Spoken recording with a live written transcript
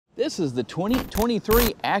This is the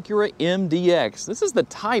 2023 Acura MDX. This is the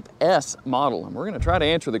Type S model, and we're going to try to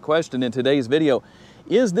answer the question in today's video.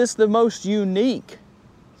 Is this the most unique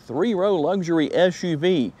three-row luxury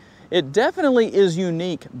SUV? It definitely is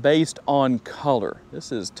unique based on color.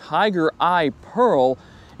 This is Tiger Eye Pearl,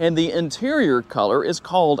 and the interior color is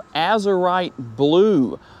called Azurite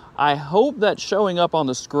Blue. I hope that's showing up on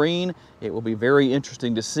the screen. It will be very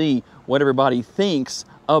interesting to see what everybody thinks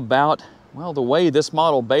about, well, the way this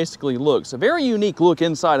model basically looks. A very unique look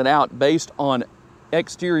inside and out based on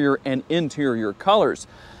exterior and interior colors.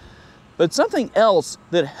 But something else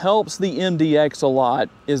that helps the MDX a lot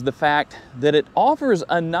is the fact that it offers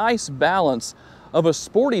a nice balance of a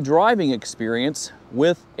sporty driving experience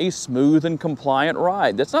with a smooth and compliant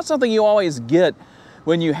ride. That's not something you always get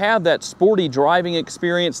when you have that sporty driving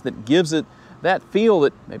experience that gives it that feel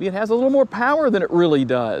that maybe it has a little more power than it really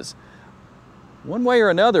does. One way or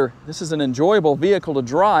another, this is an enjoyable vehicle to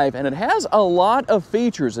drive, and it has a lot of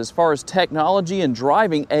features as far as technology and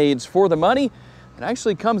driving aids for the money. It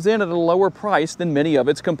actually comes in at a lower price than many of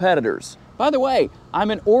its competitors. By the way, I'm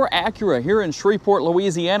in Orr Acura here in Shreveport,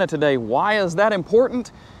 Louisiana today. Why is that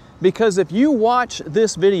important? Because if you watch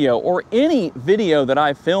this video or any video that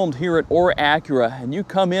I filmed here at Orr Acura and you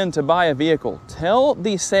come in to buy a vehicle, tell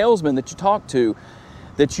the salesman that you talk to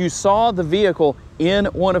that you saw the vehicle in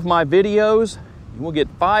one of my videos. You will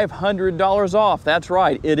get $500 off. That's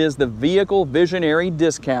right, it is the Vehicle Visionary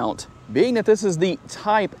discount. Being that this is the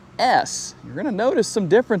Type S, you're going to notice some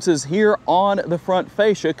differences here on the front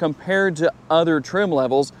fascia compared to other trim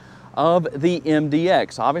levels of the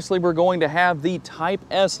MDX. Obviously, we're going to have the Type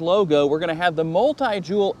S logo. We're going to have the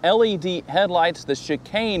multi-jewel LED headlights, the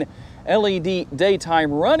chicane LED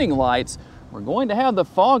daytime running lights. We're going to have the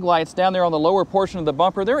fog lights down there on the lower portion of the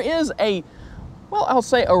bumper. There is a, well, I'll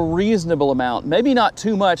say a reasonable amount, maybe not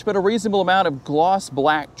too much, but a reasonable amount of gloss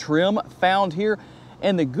black trim found here.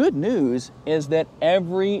 And the good news is that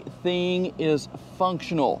everything is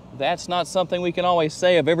functional. That's not something we can always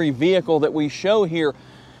say of every vehicle that we show here.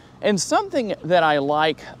 And something that I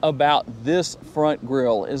like about this front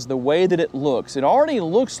grille is the way that it looks. It already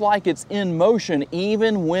looks like it's in motion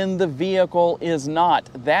even when the vehicle is not.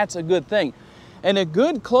 That's a good thing. And a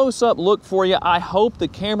good close-up look for you. I hope the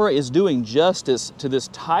camera is doing justice to this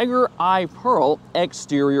Tiger Eye Pearl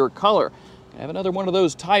exterior color. I have another one of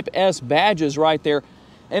those Type S badges right there.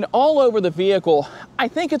 And all over the vehicle, I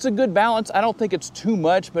think it's a good balance. I don't think it's too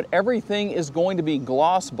much, but everything is going to be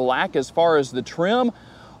gloss black as far as the trim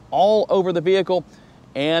all over the vehicle.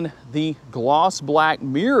 And the gloss black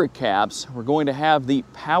mirror caps, we're going to have the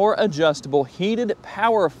power adjustable, heated,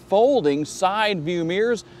 power folding side view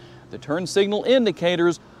mirrors. The turn signal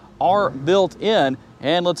indicators are built in.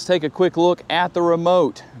 And let's take a quick look at the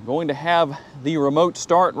remote. I'm going to have the remote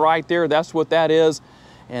start right there. That's what that is.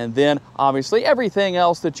 And then obviously everything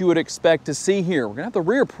else that you would expect to see here. We're gonna have the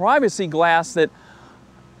rear privacy glass that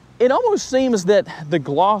it almost seems that the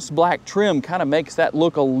gloss black trim kind of makes that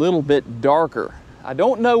look a little bit darker. I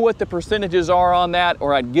don't know what the percentages are on that,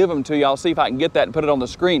 or I'd give them to you. I'll see if I can get that and put it on the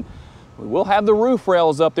screen. We will have the roof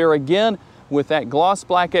rails up there again with that gloss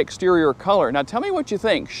black exterior color. Now tell me what you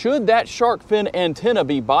think. Should that shark fin antenna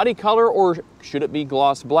be body color or should it be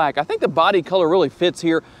gloss black? I think the body color really fits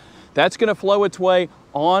here. That's gonna flow its way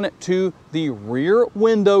onto the rear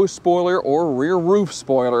window spoiler or rear roof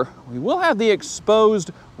spoiler. We will have the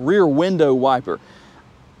exposed rear window wiper.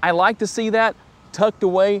 I like to see that tucked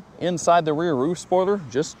away inside the rear roof spoiler.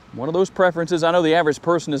 Just one of those preferences. I know the average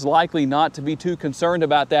person is likely not to be too concerned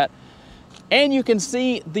about that. And you can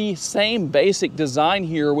see the same basic design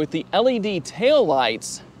here with the LED tail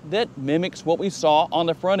lights that mimics what we saw on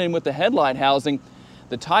the front end with the headlight housing.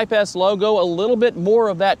 The Type S logo, a little bit more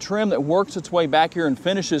of that trim that works its way back here and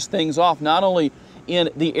finishes things off, not only in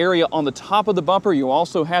the area on the top of the bumper, you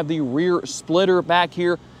also have the rear splitter back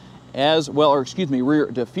here as well, or excuse me, rear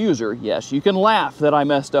diffuser. Yes, you can laugh that I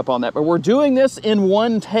messed up on that, but we're doing this in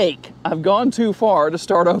one take. I've gone too far to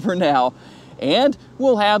start over now. And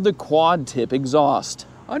we'll have the quad tip exhaust.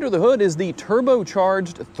 Under the hood is the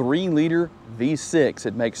turbocharged 3-liter V6.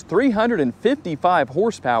 It makes 355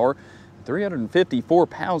 horsepower, 354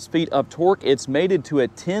 pounds-feet of torque. It's mated to a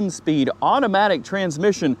 10-speed automatic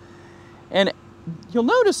transmission. And you'll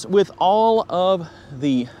notice with all of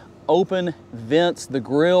the open vents, the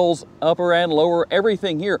grills, upper and lower,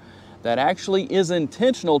 everything here, that actually is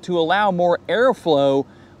intentional to allow more airflow.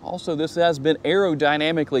 Also, this has been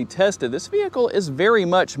aerodynamically tested. This vehicle is very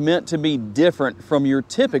much meant to be different from your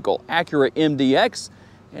typical Acura MDX,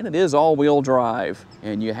 and it is all-wheel drive.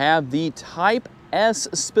 And you have the Type S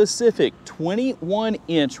specific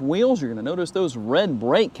 21-inch wheels. You're going to notice those red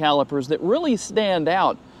brake calipers that really stand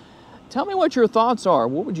out Tell me what your thoughts are.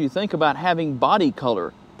 What would you think about having body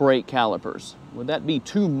color brake calipers? Would that be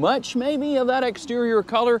too much maybe of that exterior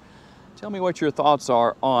color? Tell me what your thoughts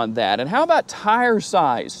are on that. And how about tire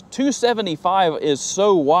size? 275 is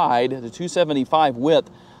so wide, the 275 width,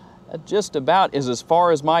 just about is as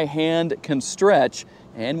far as my hand can stretch,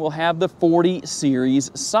 and we'll have the 40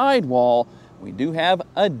 series sidewall. We do have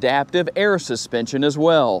adaptive air suspension as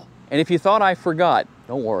well. And if you thought I forgot,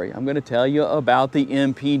 don't worry, I'm going to tell you about the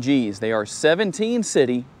MPGs. They are 17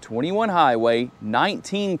 city, 21 highway,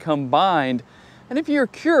 19 combined. And if you're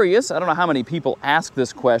curious, I don't know how many people ask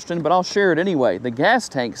this question, but I'll share it anyway. The gas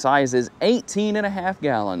tank size is 18.5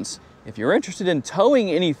 gallons. If you're interested in towing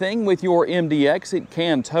anything with your MDX, it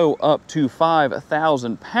can tow up to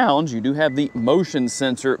 5,000 pounds. You do have the motion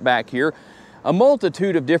sensor back here. A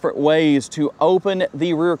multitude of different ways to open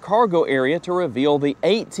the rear cargo area to reveal the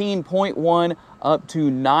 18.1 up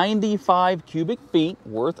to 95 cubic feet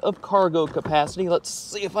worth of cargo capacity. Let's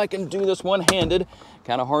see if I can do this one-handed.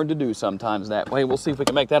 Kind of hard to do sometimes that way. We'll see if we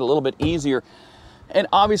can make that a little bit easier. And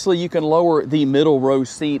obviously you can lower the middle row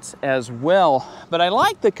seats as well, but I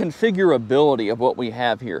like the configurability of what we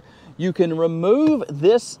have here. You can remove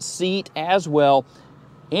this seat as well,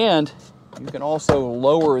 and you can also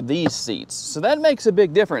lower these seats. So that makes a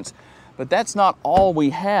big difference, but that's not all we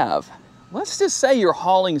have. Let's just say you're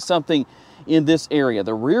hauling something in this area.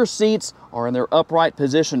 The rear seats are in their upright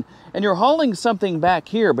position, and you're hauling something back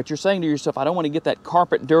here, but you're saying to yourself, I don't want to get that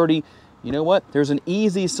carpet dirty. You know what? There's an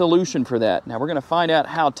easy solution for that. Now we're going to find out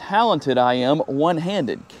how talented I am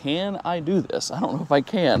one-handed. Can I do this? I don't know if I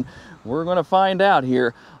can. We're going to find out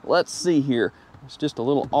here. Let's see here. It's just a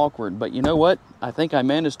little awkward, but you know what? I think I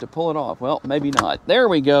managed to pull it off. Well, maybe not. There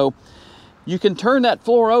we go. You can turn that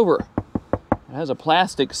floor over. It has a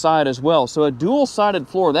plastic side as well. So a dual-sided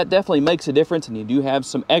floor, that definitely makes a difference, and you do have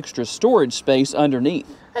some extra storage space underneath.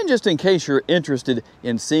 And just in case you're interested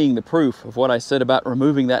in seeing the proof of what I said about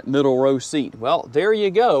removing that middle row seat, well, there you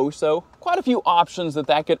go. So quite a few options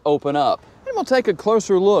that could open up. And we'll take a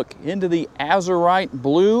closer look into the azurite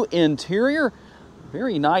blue interior.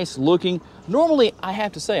 Very nice looking. Normally, I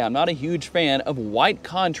have to say, I'm not a huge fan of white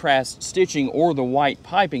contrast stitching or the white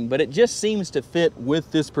piping, but it just seems to fit with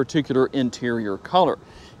this particular interior color.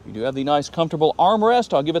 You do have the nice comfortable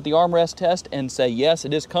armrest. I'll give it the armrest test and say, yes,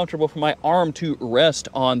 it is comfortable for my arm to rest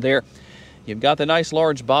on there. You've got the nice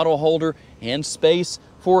large bottle holder and space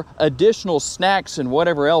for additional snacks and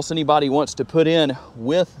whatever else anybody wants to put in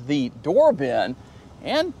with the door bin.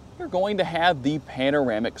 And you're going to have the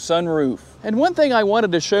panoramic sunroof. And one thing I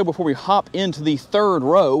wanted to show before we hop into the third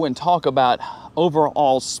row and talk about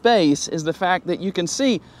overall space is the fact that you can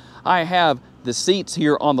see I have the seats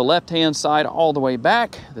here on the left-hand side all the way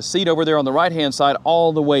back, the seat over there on the right-hand side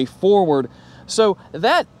all the way forward. So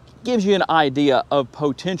that gives you an idea of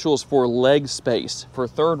potentials for leg space. For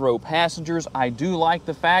third row passengers, I do like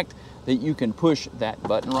the fact that you can push that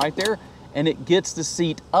button right there and it gets the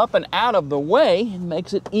seat up and out of the way and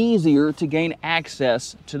makes it easier to gain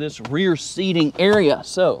access to this rear seating area.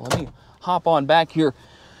 So let me hop on back here.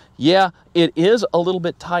 Yeah, it is a little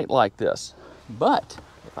bit tight like this, but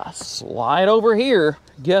if I slide over here,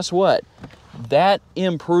 guess what? That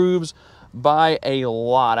improves by a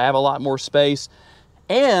lot. I have a lot more space.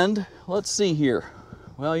 And let's see here.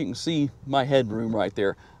 Well, you can see my headroom right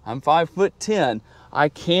there. I'm 5'10". I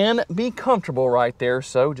can be comfortable right there.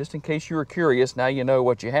 So just in case you were curious, now you know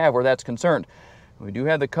what you have where that's concerned. We do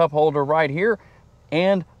have the cup holder right here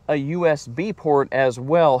and a USB port as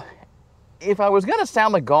well. If I was going to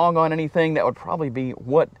sound the gong on anything, that would probably be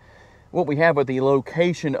what we have with the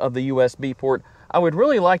location of the USB port. I would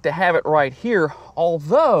really like to have it right here,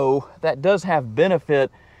 although that does have benefit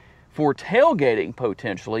for tailgating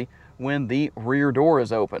potentially when the rear door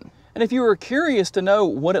is open. And if you were curious to know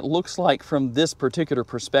what it looks like from this particular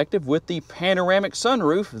perspective with the panoramic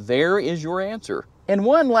sunroof, there is your answer. And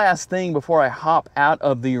one last thing before I hop out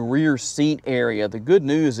of the rear seat area. The good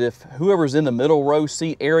news, if whoever's in the middle row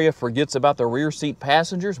seat area forgets about the rear seat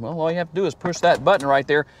passengers, well, all you have to do is push that button right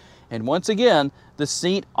there. And once again, the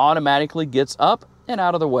seat automatically gets up and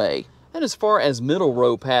out of the way. And as far as middle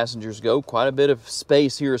row passengers go, quite a bit of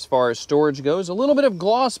space here as far as storage goes. A little bit of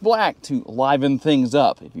gloss black to liven things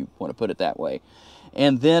up, if you want to put it that way.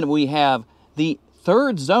 And then we have the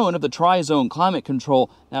third zone of the tri-zone climate control.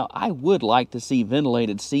 Now, I would like to see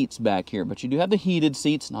ventilated seats back here, but you do have the heated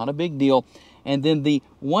seats, not a big deal. And then the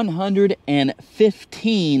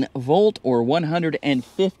 115 volt or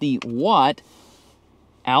 150 watt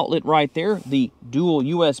outlet right there, the dual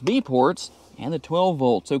USB ports, and the 12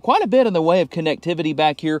 volts. So quite a bit in the way of connectivity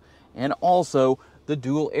back here, and also the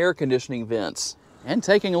dual air conditioning vents. And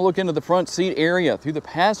taking a look into the front seat area through the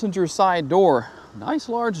passenger side door. Nice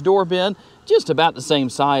large door bin, just about the same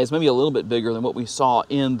size, maybe a little bit bigger than what we saw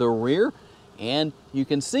in the rear. And you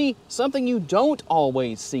can see something you don't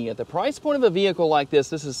always see. At the price point of a vehicle like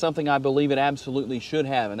this is something I believe it absolutely should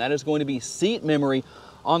have, and that is going to be seat memory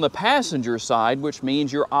on the passenger side, which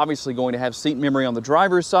means you're obviously going to have seat memory on the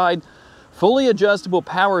driver's side. Fully adjustable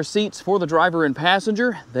power seats for the driver and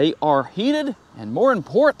passenger. They are heated, and more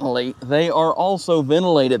importantly, they are also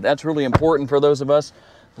ventilated. That's really important for those of us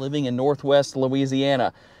living in Northwest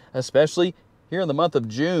Louisiana, especially here in the month of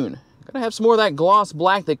June. Gonna have some more of that gloss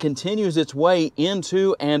black that continues its way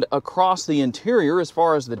into and across the interior as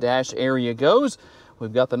far as the dash area goes.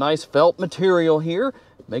 We've got the nice felt material here.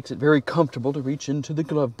 Makes it very comfortable to reach into the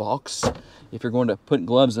glove box if you're going to put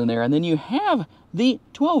gloves in there. And then you have the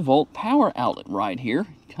 12-volt power outlet right here,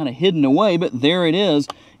 kind of hidden away, but there it is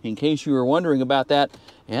in case you were wondering about that.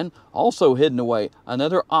 And also hidden away,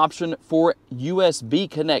 another option for USB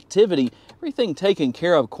connectivity. Everything taken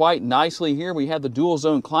care of quite nicely here. We have the dual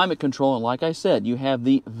zone climate control, and like I said, you have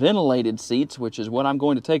the ventilated seats, which is what I'm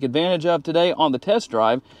going to take advantage of today on the test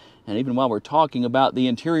drive. And even while we're talking about the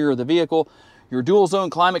interior of the vehicle, your dual zone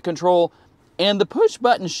climate control and the push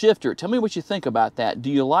button shifter. Tell me what you think about that. Do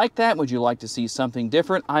you like that? Would you like to see something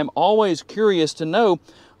different? I'm always curious to know.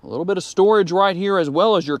 A little bit of storage right here as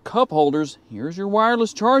well as your cup holders. Here's your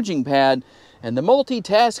wireless charging pad and the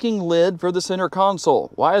multitasking lid for the center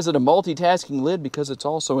console. Why is it a multitasking lid? Because it's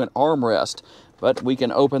also an armrest. But we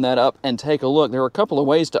can open that up and take a look. There are a couple of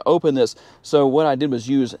ways to open this. So what I did was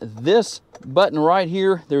use this button right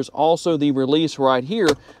here. There's also the release right here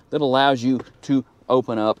that allows you to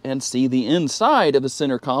open up and see the inside of the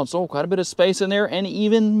center console. Quite a bit of space in there and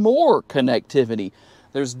even more connectivity.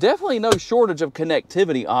 There's definitely no shortage of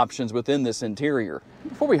connectivity options within this interior.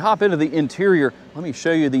 Before we hop into the interior, let me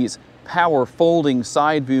show you these power folding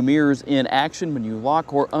side view mirrors in action. When you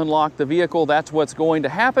lock or unlock the vehicle, that's what's going to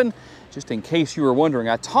happen. Just in case you were wondering,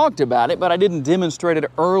 I talked about it, but I didn't demonstrate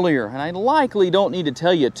it earlier, and I likely don't need to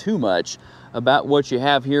tell you too much about what you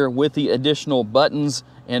have here with the additional buttons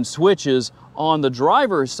and switches on the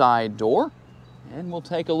driver's side door. And we'll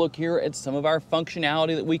take a look here at some of our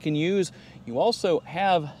functionality that we can use. You also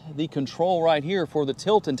have the control right here for the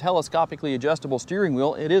tilt and telescopically adjustable steering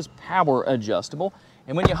wheel. It is power adjustable.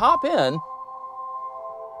 And when you hop in,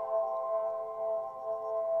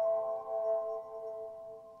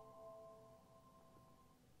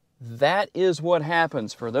 that is what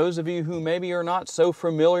happens. For those of you who maybe are not so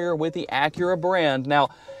familiar with the Acura brand, now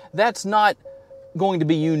that's not going to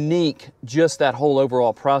be unique, just that whole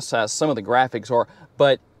overall process. Some of the graphics are,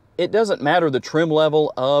 but it doesn't matter the trim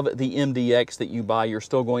level of the MDX that you buy, you're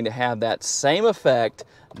still going to have that same effect.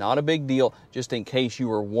 Not a big deal, just in case you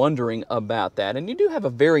were wondering about that. And you do have a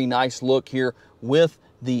very nice look here with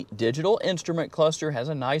the digital instrument cluster. Has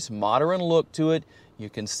a nice modern look to it. You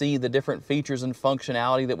can see the different features and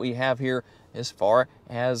functionality that we have here as far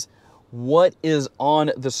as what is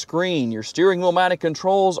on the screen. Your steering wheel mounted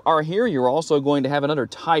controls are here. You're also going to have another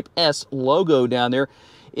Type S logo down there.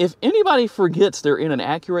 If anybody forgets they're in an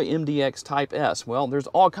Acura MDX Type S, well, there's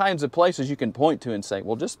all kinds of places you can point to and say,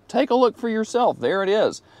 well, just take a look for yourself. There it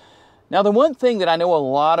is. Now, the one thing that I know a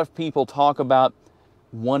lot of people talk about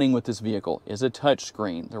wanting with this vehicle is a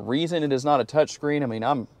touchscreen. The reason it is not a touchscreen, I mean,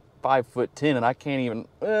 I'm 5'10" and I can't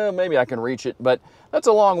even, maybe I can reach it, but that's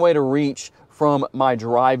a long way to reach from my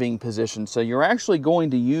driving position. So you're actually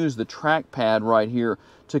going to use the trackpad right here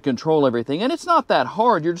to control everything. And it's not that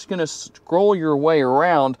hard. You're just going to scroll your way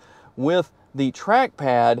around with the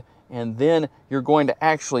trackpad, and then you're going to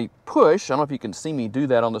actually push. I don't know if you can see me do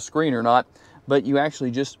that on the screen or not, but you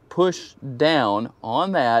actually just push down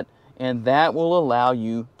on that, and that will allow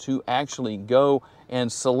you to actually go and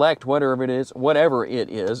select whatever it is,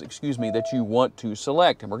 that you want to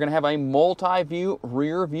select. And we're going to have a multi-view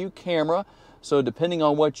rear view camera. So depending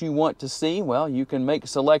on what you want to see, well, you can make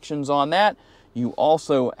selections on that. You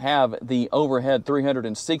also have the overhead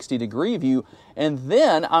 360-degree view. And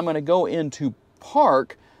then I'm going to go into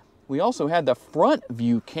park. We also had the front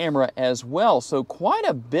view camera as well. So quite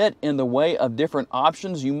a bit in the way of different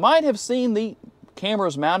options. You might have seen the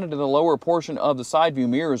cameras mounted in the lower portion of the side view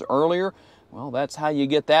mirrors earlier. Well, that's how you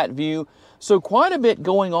get that view. So quite a bit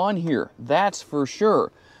going on here, that's for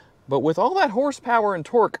sure. But with all that horsepower and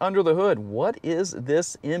torque under the hood, what is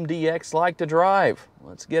this MDX like to drive?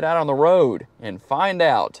 Let's get out on the road and find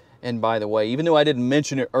out. And by the way, even though I didn't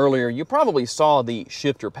mention it earlier, you probably saw the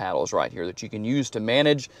shifter paddles right here that you can use to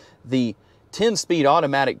manage the 10-speed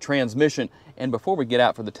automatic transmission. And before we get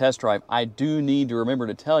out for the test drive, I do need to remember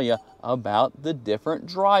to tell you about the different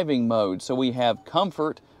driving modes. So we have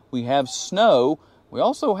comfort, we have snow, We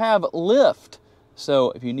also have lift.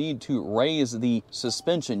 So if you need to raise the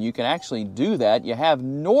suspension, you can actually do that. You have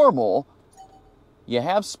normal, you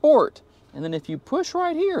have sport. And then if you push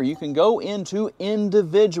right here, you can go into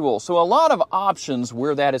individual. So a lot of options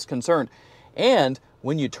where that is concerned. And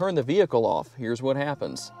when you turn the vehicle off, here's what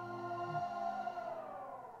happens.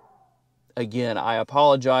 Again, I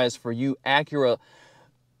apologize for you Acura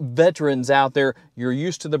veterans out there. You're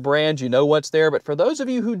used to the brand, you know what's there, but for those of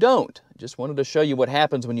you who don't, I just wanted to show you what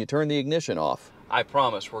happens when you turn the ignition off. I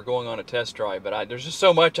promise we're going on a test drive, but there's just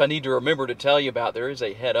so much I need to remember to tell you about. There is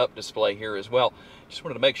a head-up display here as well. Just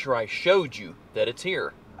wanted to make sure I showed you that it's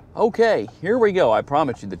here. Okay, here we go. I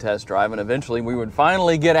promised you the test drive, and eventually we would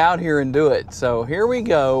finally get out here and do it. So here we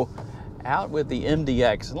go, out with the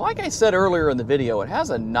MDX. And like I said earlier in the video, it has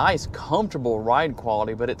a nice, comfortable ride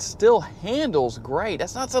quality, but it still handles great.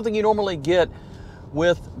 That's not something you normally get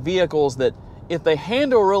with vehicles that, if they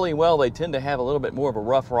handle really well, they tend to have a little bit more of a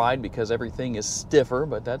rough ride because everything is stiffer,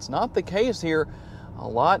 but that's not the case here. A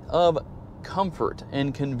lot of comfort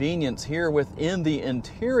and convenience here within the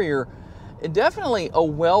interior. Definitely a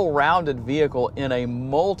well-rounded vehicle in a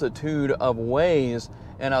multitude of ways.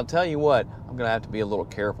 And I'll tell you what, I'm gonna have to be a little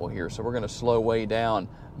careful here, so we're gonna slow way down.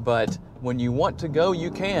 But when you want to go, you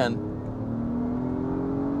can.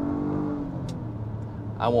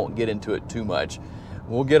 I won't get into it too much.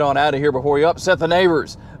 We'll get on out of here before you upset the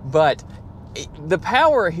neighbors. But the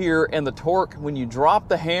power here and the torque, when you drop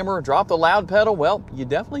the hammer, drop the loud pedal, well, you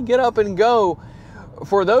definitely get up and go.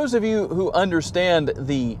 For those of you who understand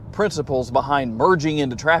the principles behind merging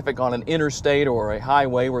into traffic on an interstate or a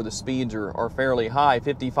highway where the speeds are fairly high,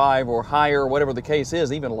 55 or higher, whatever the case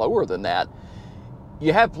is, even lower than that,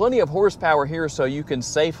 you have plenty of horsepower here so you can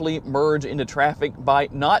safely merge into traffic by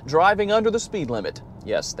not driving under the speed limit.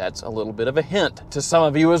 Yes, that's a little bit of a hint to some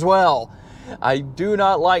of you as well. I do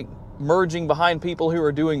not like merging behind people who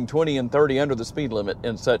are doing 20 and 30 under the speed limit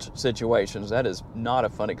in such situations. That is not a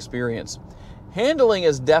fun experience. Handling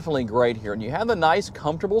is definitely great here, and you have a nice,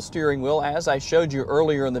 comfortable steering wheel, as I showed you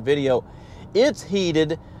earlier in the video. It's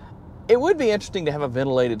heated. It would be interesting to have a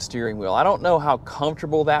ventilated steering wheel. I don't know how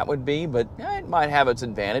comfortable that would be, but it might have its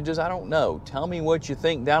advantages. I don't know. Tell me what you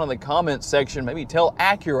think down in the comments section. Maybe tell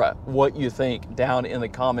Acura what you think down in the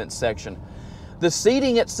comments section. The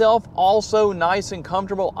seating itself, also nice and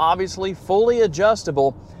comfortable, obviously fully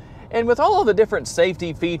adjustable. And with all of the different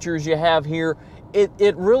safety features you have here,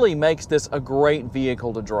 it really makes this a great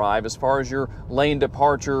vehicle to drive as far as your lane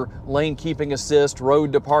departure, lane keeping assist,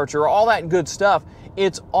 road departure, all that good stuff.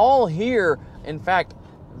 It's all here. In fact,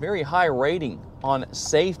 very high rating on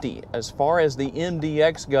safety as far as the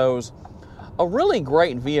MDX goes. A really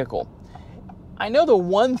great vehicle. I know the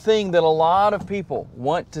one thing that a lot of people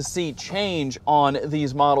want to see change on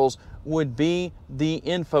these models would be the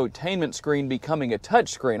infotainment screen becoming a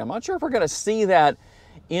touchscreen. I'm not sure if we're going to see that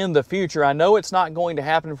in the future. I know it's not going to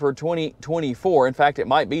happen for 2024. In fact, it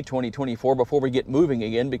might be 2024 before we get moving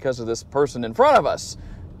again because of this person in front of us.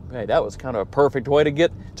 Hey, that was kind of a perfect way to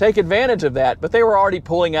take advantage of that, but they were already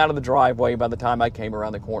pulling out of the driveway by the time I came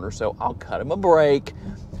around the corner, so I'll cut them a break.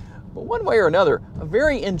 But one way or another, a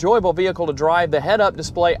very enjoyable vehicle to drive. The head-up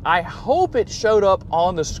display, I hope it showed up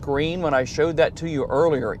on the screen when I showed that to you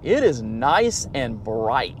earlier. It is nice and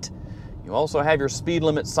bright. You also have your speed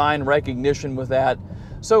limit sign recognition with that.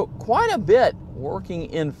 So quite a bit working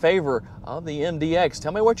in favor of the MDX.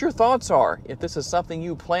 Tell me what your thoughts are if this is something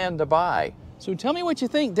you plan to buy. So tell me what you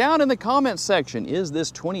think down in the comments section. Is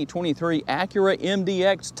this 2023 Acura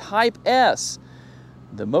MDX Type S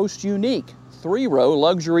the most unique three-row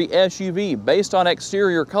luxury SUV based on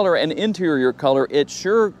exterior color and interior color? It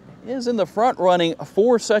sure is in the front running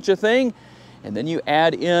for such a thing. And then you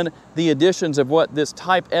add in the additions of what this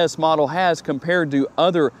Type S model has compared to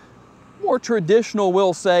other more traditional,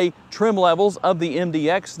 we'll say, trim levels of the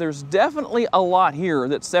MDX. There's definitely a lot here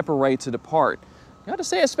that separates it apart. Got to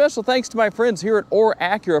say a special thanks to my friends here at Orr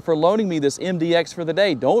Acura for loaning me this MDX for the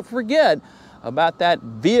day. Don't forget about that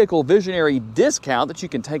vehicle visionary discount that you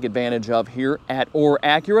can take advantage of here at Orr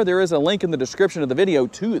Acura. There is a link in the description of the video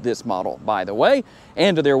to this model, by the way,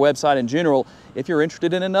 and to their website in general if you're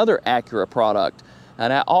interested in another Acura product.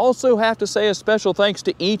 And I also have to say a special thanks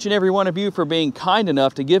to each and every one of you for being kind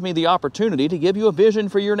enough to give me the opportunity to give you a vision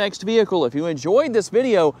for your next vehicle. If you enjoyed this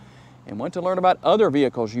video and want to learn about other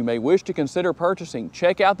vehicles you may wish to consider purchasing,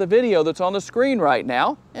 check out the video that's on the screen right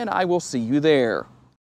now, and I will see you there.